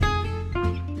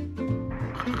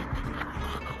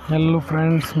Hello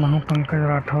friends, मैं हूं पंकज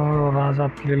राठौर और आज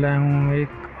आपके लिए लाया हूँ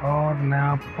एक और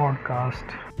नया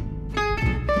पॉडकास्ट।